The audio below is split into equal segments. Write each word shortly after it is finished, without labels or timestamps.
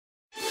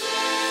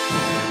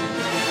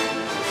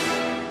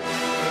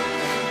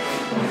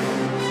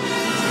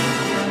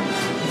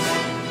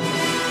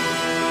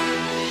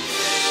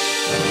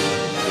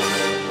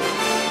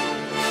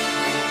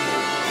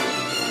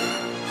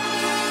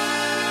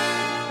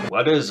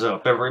What is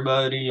up,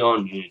 everybody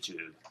on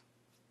YouTube?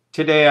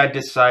 Today I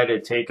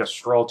decided to take a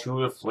stroll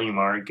to a flea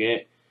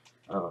market,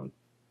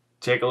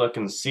 take a look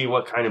and see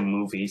what kind of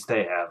movies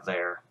they have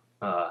there.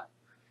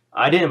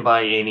 I didn't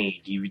buy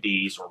any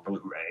DVDs or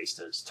Blu-rays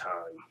this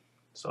time,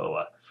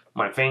 so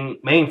my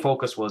main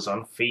focus was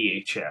on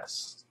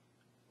VHS.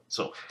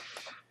 So,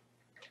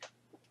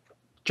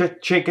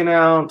 checking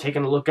out,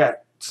 taking a look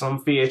at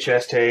some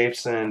VHS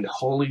tapes, and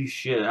holy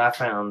shit, I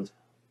found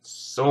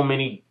so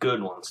many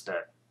good ones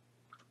that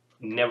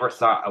never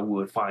thought I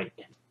would find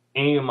in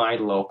any of my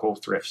local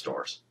thrift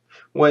stores,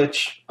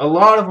 which a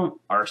lot of them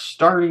are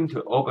starting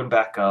to open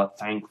back up,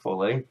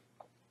 thankfully.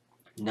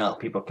 Now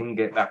people can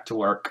get back to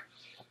work.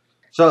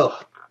 So,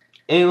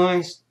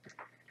 anyways,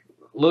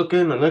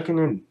 looking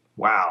and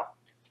wow,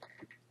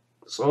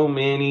 so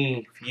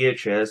many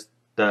VHS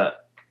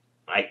that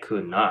I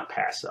could not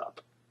pass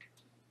up.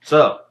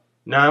 So,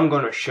 now I'm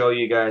going to show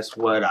you guys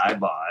what I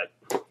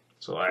bought.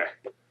 So I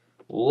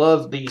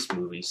love these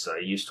movies I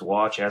used to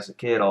watch as a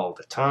kid all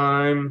the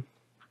time.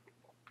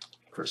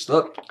 First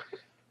up,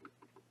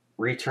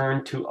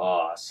 Return to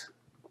Oz.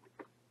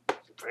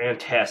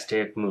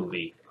 Fantastic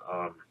movie.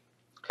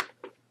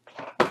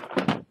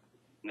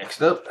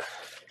 Next up,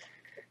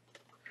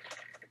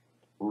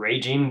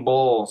 Raging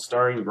Bull,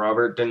 starring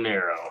Robert De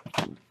Niro.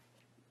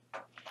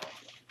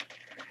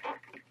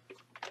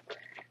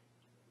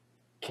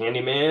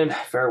 Candyman,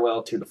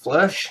 Farewell to the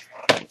Flesh.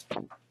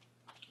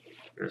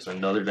 There's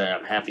another that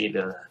I'm happy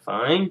to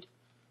find.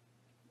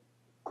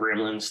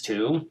 Gremlins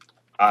 2.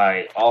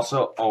 I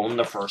also own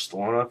the first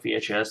one on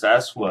VHS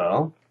as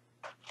well.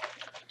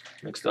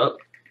 Next up,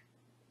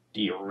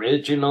 the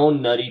original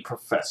Nutty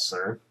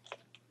Professor.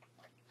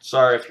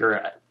 Sorry if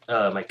you're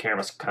my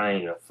camera's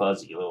kind of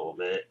fuzzy a little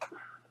bit.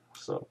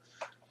 So,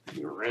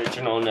 the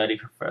original Nutty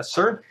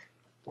Professor.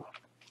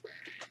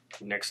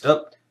 Next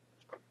up,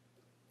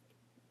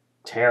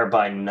 Terror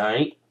by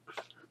Night.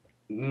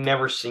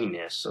 Never seen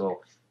this, so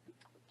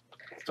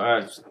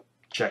I'll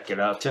check it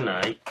out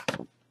tonight.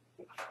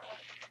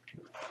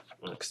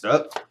 Next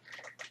up,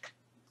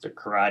 The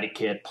Karate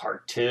Kid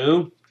Part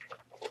 2.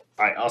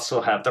 I also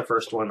have the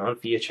first one on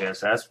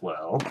VHS as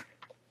well.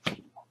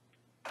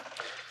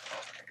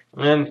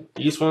 And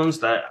these ones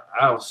that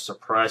I was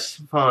surprised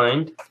to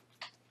find.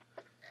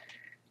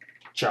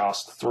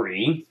 Jaws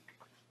 3.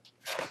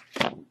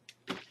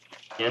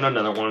 And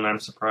another one I'm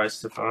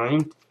surprised to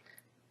find.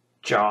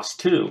 Jaws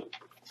 2.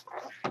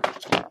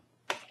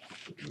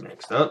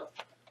 Next up,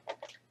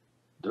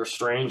 The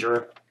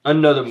Stranger,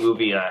 another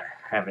movie I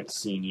haven't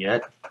seen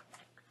yet.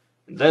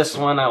 This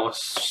one I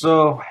was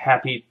so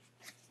happy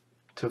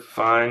to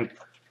find,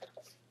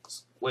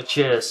 which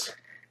is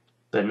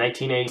the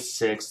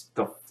 1986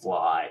 The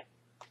Fly.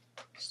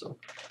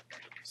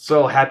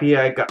 So happy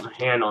I got my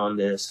hand on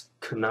this.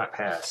 Could not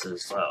pass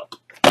this up.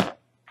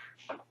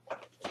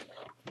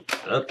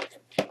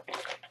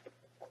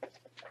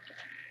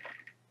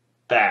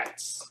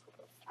 Bats.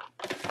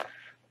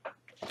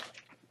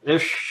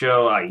 This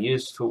show I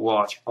used to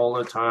watch all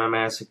the time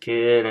as a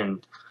kid,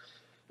 and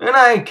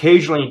I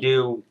occasionally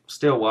do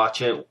still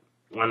watch it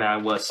when I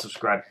was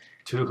subscribed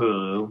to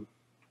Hulu,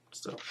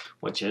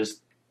 which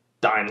is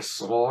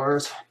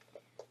Dinosaurs.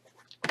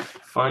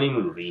 Funny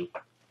movie.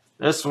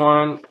 This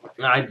one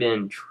I've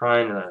been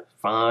trying to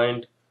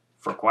find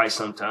for quite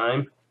some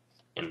time,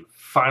 and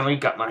finally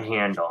got my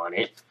hand on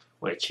it,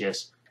 which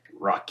is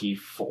Rocky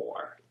IV.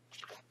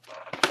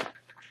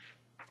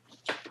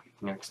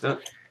 Next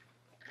up,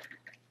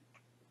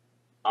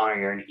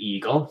 Iron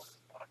Eagle.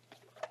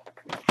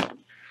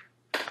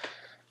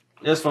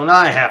 This one,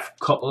 I have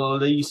a couple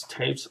of these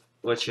tapes,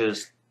 which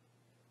is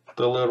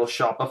The Little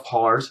Shop of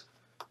Horrors.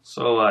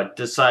 So I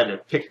decided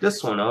to pick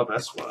this one up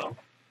as well.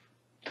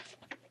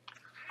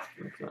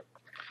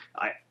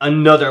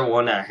 Another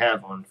one I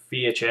have on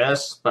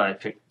VHS, but I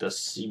picked the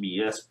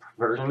CBS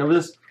version of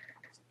this,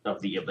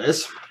 of The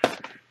Abyss.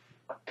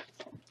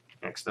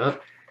 Next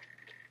up,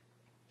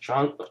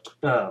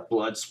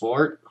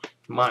 Bloodsport.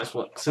 Might as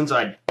well, since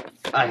I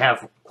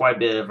have quite a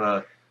bit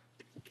of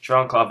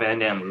Jean-Claude Van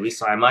Damme movies,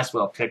 so I might as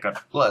well pick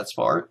up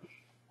Bloodsport.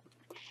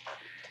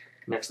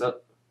 Next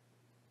up,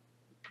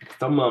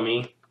 The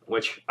Mummy,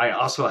 which I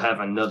also have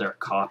another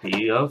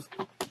copy of.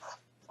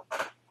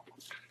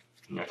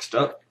 Next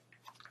up,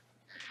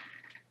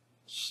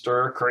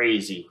 Stir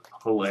Crazy,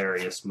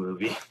 hilarious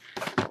movie.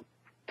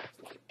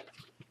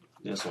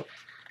 This one,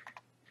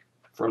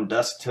 From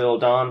Dusk Till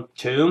Dawn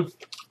 2,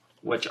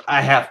 which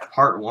I have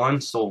part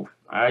 1, so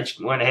I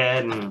just went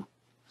ahead and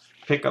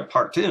picked up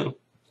part 2.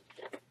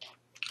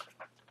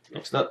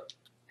 Next up,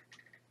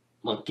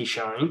 Monkey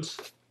Shines.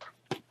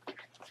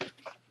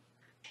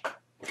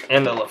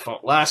 And the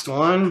last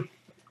one,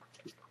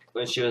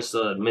 which is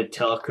the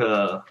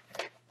Metallica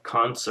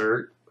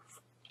concert.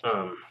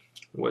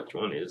 Which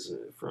one is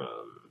it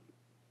from?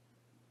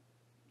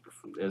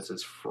 This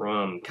is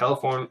from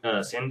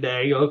California, San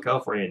Diego,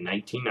 California,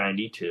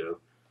 1992.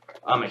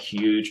 I'm a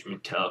huge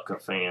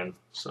Metallica fan,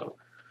 so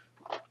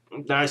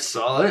I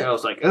saw it. I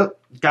was like, oh,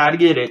 gotta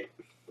get it.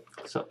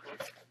 So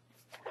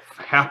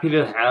happy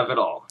to have it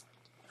all.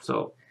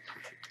 So,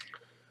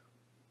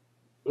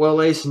 well,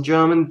 ladies and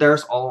gentlemen,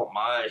 there's all of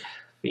my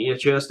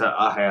VHS that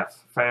I have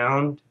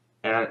found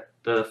at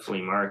the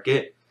flea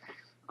market.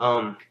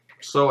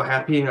 So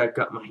happy I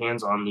got my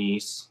hands on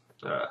these.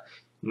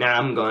 Now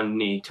I'm going to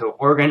need to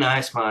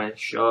organize my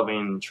shelving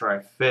and try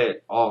to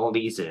fit all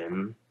these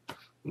in.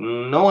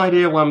 No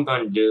idea what I'm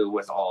going to do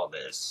with all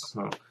this.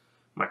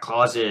 My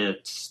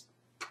closet's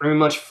pretty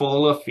much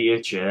full of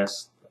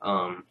VHS.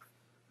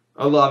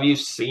 A lot of you've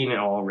seen it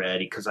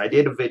already because I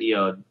did a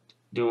video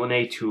doing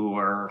a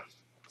tour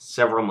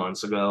several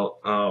months ago.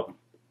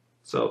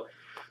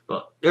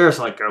 But there's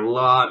like a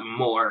lot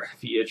more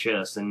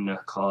VHS in the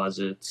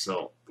closet.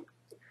 So,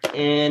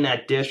 in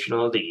addition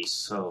to these.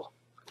 So,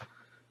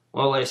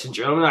 well, ladies and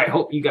gentlemen, I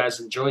hope you guys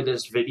enjoyed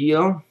this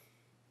video.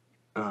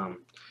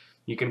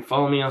 You can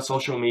follow me on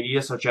social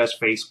media such as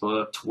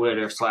Facebook,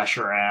 Twitter,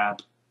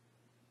 /app,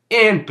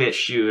 and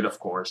BitChute, of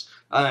course.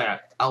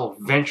 I'll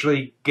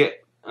eventually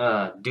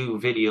do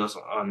videos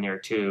on there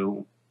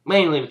too,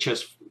 mainly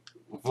just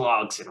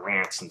vlogs and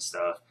rants and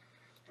stuff.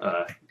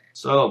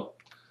 So,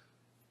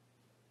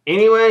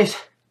 anyways,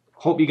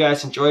 hope you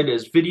guys enjoyed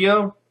this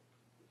video,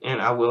 and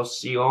I will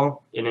see you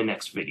all in the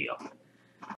next video.